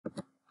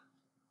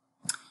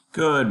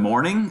Good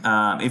morning.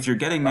 If you're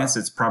getting this,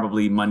 it's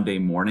probably Monday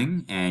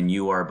morning and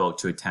you are about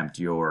to attempt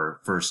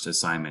your first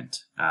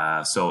assignment.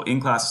 So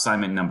in-class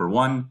assignment number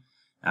one,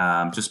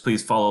 just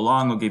please follow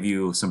along. I'll give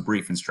you some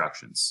brief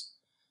instructions.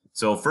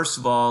 So first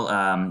of all,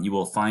 you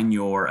will find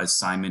your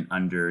assignment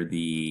under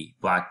the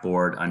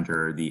Blackboard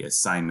under the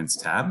Assignments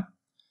tab.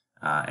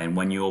 And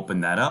when you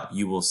open that up,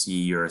 you will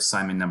see your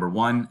assignment number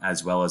one,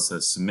 as well as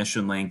the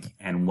submission link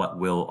and what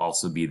will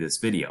also be this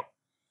video.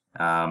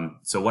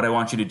 So what I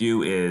want you to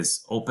do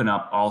is open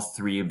up all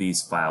three of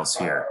these files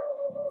here.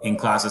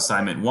 In-class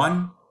assignment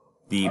one,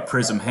 the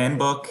Prism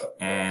handbook,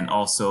 and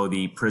also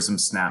the Prism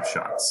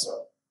snapshots.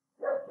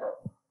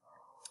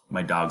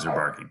 My dogs are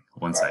barking.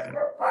 1 second.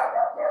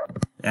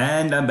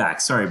 And I'm back.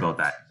 Sorry about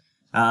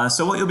that.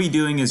 So what you'll be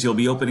doing is you'll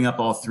be opening up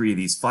all three of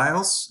these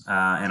files,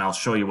 and I'll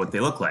show you what they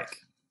look like.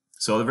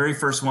 So the very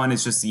first one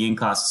is just the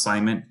in-class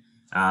assignment.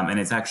 And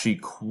it's actually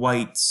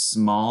quite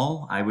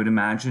small, I would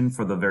imagine,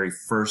 for the very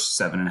first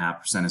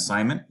 7.5%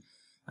 assignment.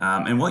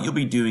 And what you'll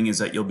be doing is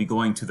that you'll be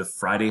going to the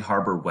Friday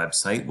Harbor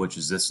website, which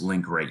is this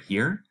link right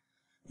here.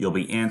 You'll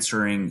be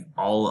answering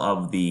all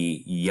of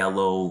the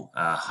yellow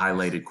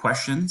highlighted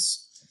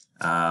questions,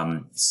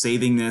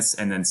 saving this,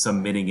 and then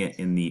submitting it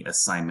in the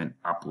assignment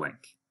uplink,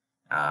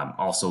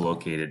 also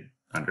located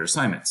under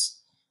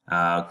assignments.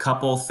 A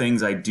couple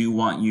things I do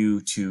want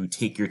you to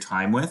take your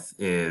time with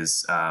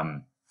is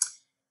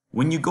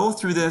when you go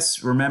through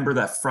this, remember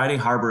that Friday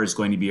Harbor is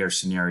going to be our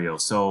scenario,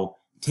 so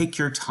take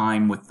your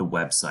time with the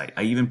website.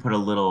 I even put a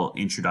little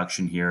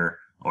introduction here,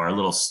 or a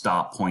little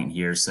stop point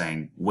here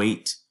saying,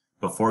 wait,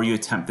 before you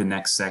attempt the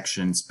next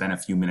section, spend a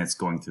few minutes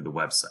going through the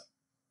website.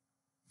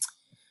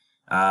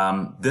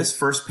 This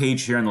first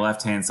page here on the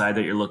left-hand side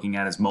that you're looking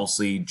at is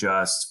mostly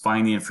just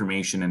find the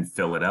information and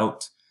fill it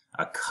out.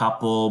 A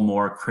couple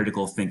more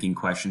critical thinking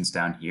questions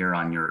down here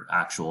on your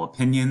actual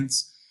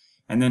opinions.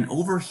 And then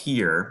over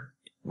here,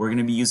 we're going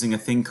to be using a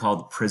thing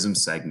called Prism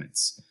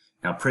segments.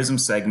 Now, Prism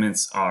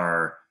segments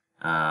are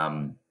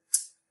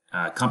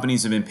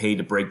companies have been paid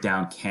to break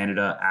down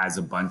Canada as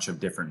a bunch of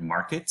different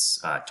markets,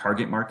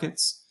 target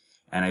markets,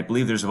 and I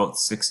believe there's about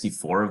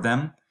 64 of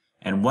them.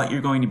 And what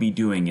you're going to be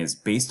doing is,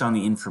 based on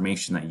the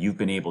information that you've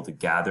been able to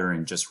gather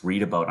and just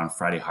read about on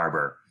Friday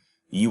Harbor,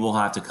 you will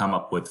have to come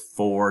up with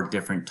 4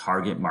 different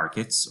target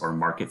markets or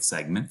market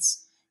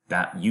segments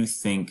that you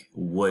think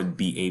would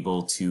be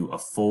able to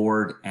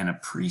afford and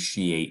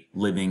appreciate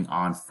living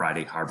on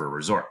Friday Harbor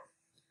Resort.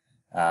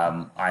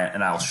 And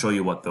I'll show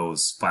you what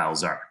those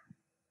files are.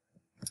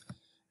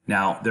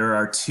 Now, there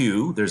are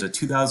two. There's a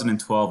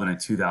 2012 and a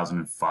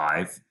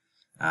 2005.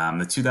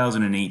 The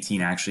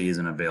 2018 actually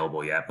isn't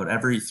available yet, but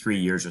every 3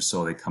 years or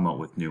so they come out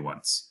with new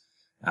ones.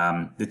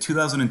 The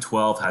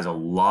 2012 has a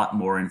lot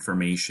more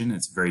information.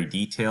 It's very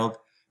detailed.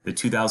 The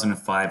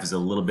 2005 is a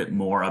little bit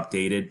more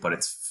updated, but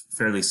it's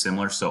fairly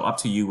similar, so up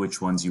to you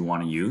which ones you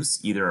want to use.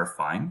 Either are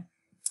fine.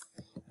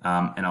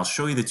 And I'll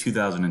show you the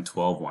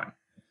 2012 one.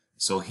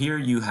 So here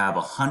you have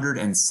a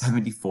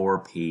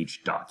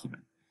 174-page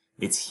document.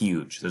 It's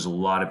huge. There's a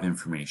lot of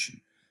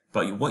information.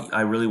 But what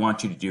I really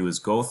want you to do is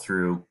go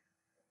through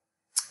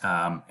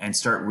and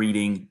start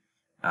reading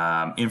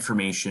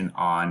information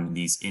on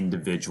these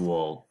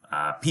individual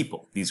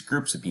people, these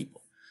groups of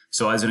people.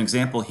 So as an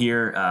example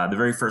here, the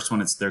very first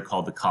one, they're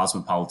called the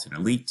Cosmopolitan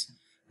Elite.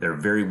 They're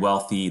very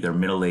wealthy, they're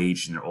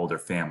middle-aged, and they're older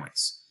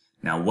families.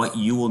 Now, what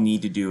you will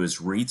need to do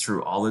is read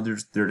through all of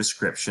their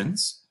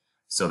descriptions.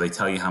 So they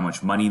tell you how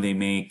much money they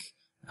make,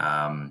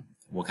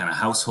 what kind of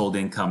household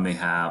income they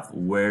have,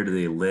 where do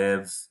they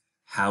live,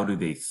 how do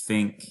they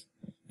think,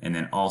 and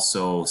then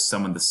also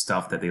some of the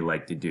stuff that they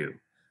like to do.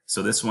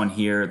 So this one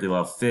here, they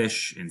love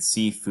fish and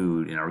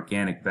seafood and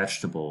organic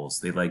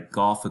vegetables. They like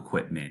golf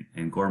equipment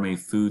and gourmet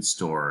food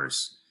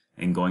stores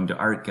and going to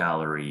art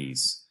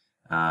galleries.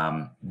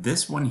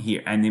 This one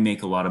here, and they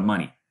make a lot of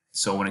money.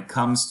 So when it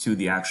comes to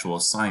the actual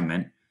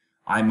assignment,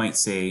 I might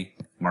say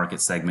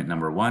market segment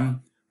number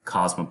one,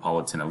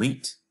 Cosmopolitan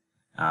Elite,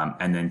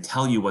 and then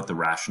tell you what the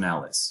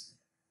rationale is.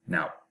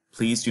 Now,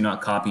 please do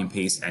not copy and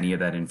paste any of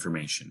that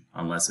information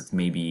unless it's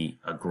maybe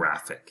a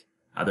graphic.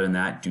 Other than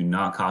that, do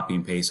not copy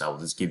and paste. I will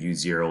just give you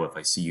 0 if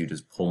I see you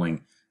just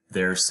pulling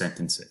their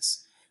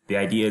sentences. The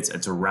idea is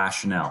it's a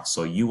rationale.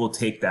 So you will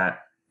take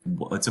that,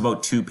 it's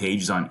about 2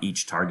 pages on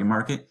each target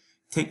market.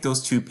 Take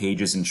those 2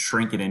 pages and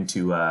shrink it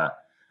into a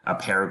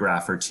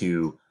paragraph or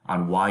 2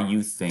 on why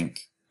you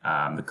think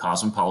the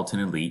Cosmopolitan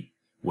Elite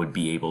would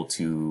be able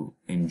to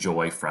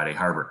enjoy Friday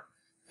Harbor.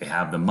 They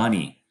have the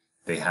money.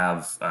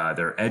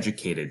 They're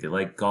educated. They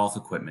like golf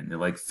equipment. They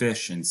like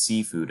fish and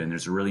seafood, and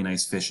there's a really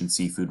nice fish and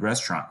seafood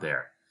restaurant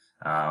there.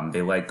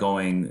 They like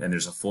going, and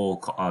there's a full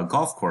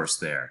golf course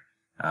there.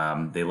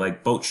 They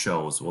like boat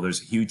shows. Well,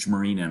 there's a huge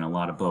marina and a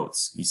lot of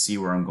boats. You see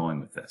where I'm going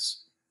with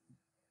this.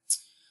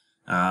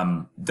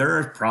 There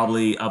are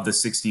probably, of the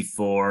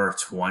 64,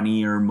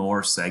 20 or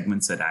more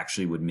segments that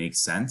actually would make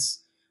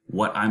sense.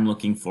 What I'm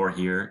looking for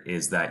here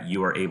is that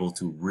you are able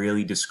to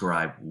really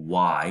describe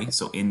why.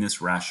 So in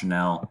this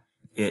rationale,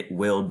 it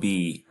will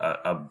be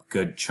a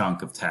good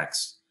chunk of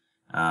text.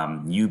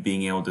 you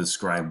being able to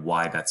describe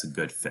why that's a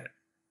good fit.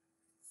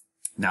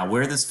 Now,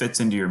 where this fits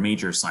into your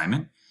major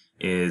assignment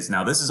is,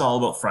 now this is all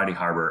about Friday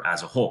Harbor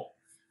as a whole.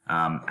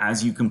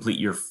 As you complete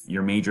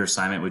your major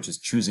assignment, which is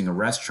choosing a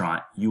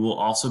restaurant, you will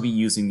also be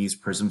using these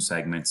PRISM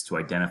segments to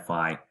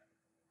identify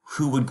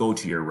who would go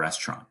to your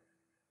restaurant.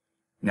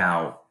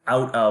 Now,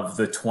 out of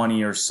the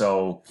 20 or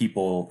so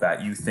people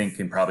that you think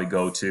can probably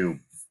go to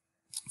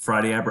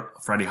Friday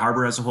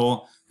Harbor as a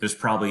whole, there's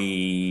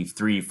probably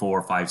 3,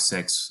 4, 5,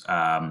 6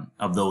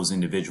 of those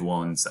individual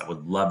ones that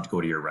would love to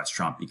go to your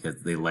restaurant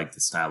because they like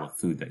the style of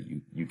food that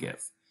you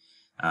give.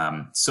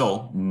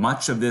 So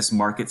much of this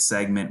market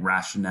segment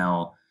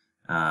rationale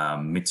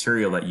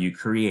material that you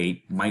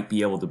create might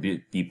be able to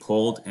be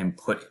pulled and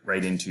put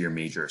right into your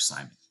major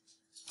assignment.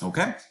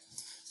 Okay,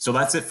 so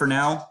that's it for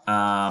now.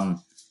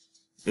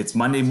 It's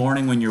Monday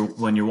morning when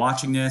you're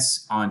watching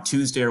this. On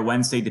Tuesday or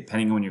Wednesday,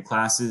 depending on your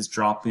classes,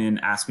 drop in,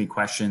 ask me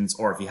questions,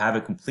 or if you have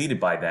it completed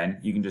by then,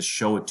 you can just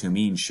show it to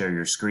me and share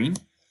your screen.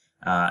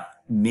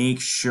 Make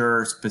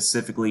sure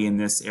specifically in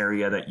this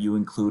area that you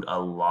include a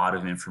lot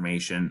of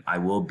information. I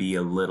will be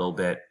a little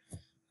bit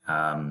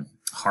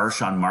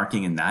harsh on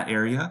marking in that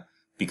area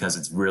because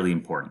it's really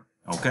important.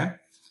 Okay?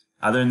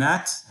 Other than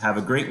that, have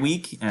a great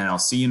week, and I'll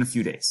see you in a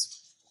few days.